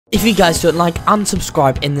If you guys don't like and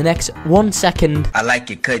subscribe in the next 1 second. I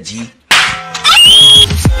like it, cut G.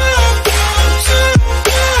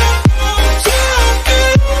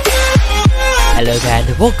 Hello there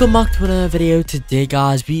and welcome back to another video. Today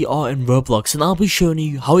guys, we are in Roblox and I'll be showing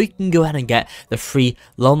you how you can go ahead and get the free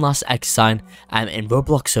Lil Nas X sign in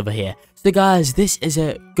Roblox over here. So guys, this is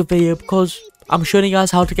a good video because I'm showing you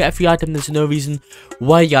guys how to get a free item. There's no reason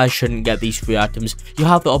why you guys shouldn't get these free items. You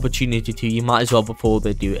have the opportunity to, you might as well before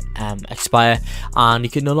they do expire, and you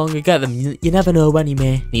can no longer get them. You never know when you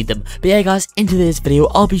may need them. But yeah guys, into this video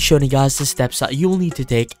I'll be showing you guys the steps that you will need to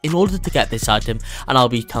take in order to get this item, and I'll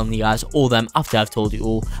be telling you guys all them after I've told you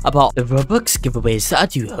all about the Robux giveaways that I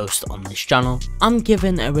do host on this channel. I'm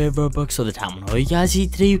giving away Robux all the time, and all you guys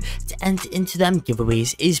need to do to enter into them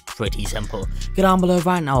giveaways is pretty simple. Go down below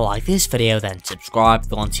right now, like this video, then subscribe.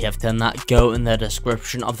 Once you have done that, go in the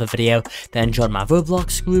description of the video, then join my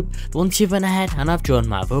Roblox group. Once you've went ahead and I've joined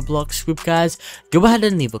my Roblox group guys, go ahead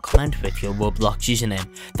and leave a comment with your Roblox username.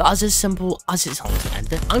 That is as simple as it sounds to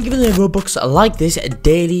enter. I'm giving away Robux like this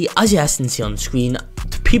daily, as you guys can see on screen,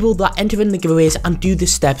 to people that enter in the giveaways and do the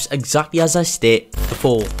steps exactly as I state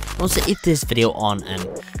before. Also, if this video on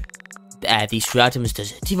these free items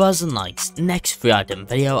does 2,000 likes, next free item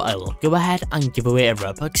video I will go ahead and give away a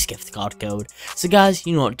Roblox gift card code. So guys,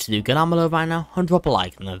 you know what to do. Go down below right now and drop a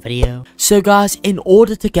like on the video. So guys, in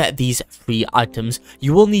order to get these free items,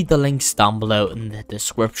 you will need the links down below in the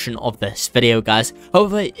description of this video guys.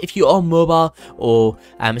 However, if you are mobile or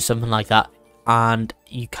something like that and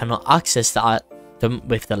you cannot access that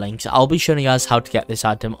with the links, I'll be showing you guys how to get this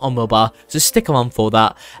item on mobile, so stick around for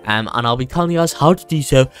that, and I'll be telling you guys how to do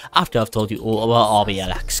so after I've told you all about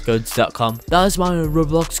RBLXcodes.com. That is my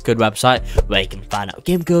Roblox code website where you can find out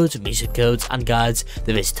game codes, music codes and guides.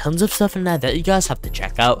 There is tons of stuff in there that you guys have to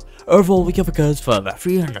check out. Overall, we cover codes for over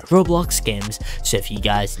 300 Roblox games, so if you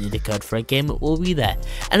guys need a code for a game, it will be there.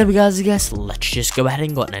 Anyway guys, I guess let's just go ahead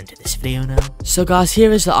and go into this video now. So guys,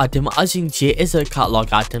 here is the item. As you can see, it is a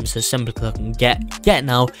catalog item, so simply click on get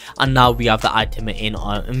now, and now we have the item in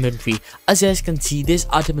our inventory. As you guys can see, this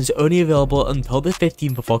item is only available until the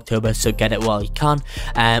 15th of October, so get it while you can.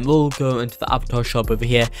 We'll go into the avatar shop over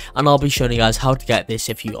here and I'll be showing you guys how to get this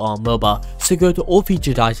if you are mobile. So go to all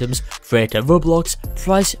featured items, create a Roblox,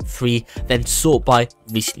 price free, then sort by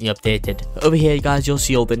recently updated. Over here guys, you'll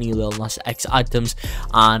see all the new Lil Nas X items,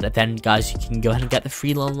 and then guys, you can go ahead and get the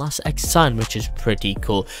free Lil Nas X sign, which is pretty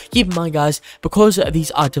cool. Keep in mind guys, because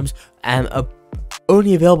these items are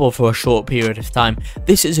only available for a short period of time,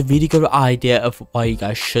 this is a really good idea of why you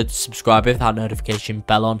guys should subscribe with that notification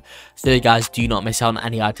bell on, so you guys do not miss out on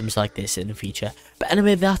any items like this in the future. But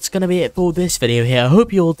anyway, that's gonna be it for this video here. I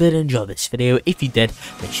hope you all did enjoy this video. If you did,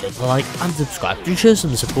 make sure to like and subscribe to show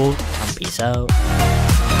some support, and peace out.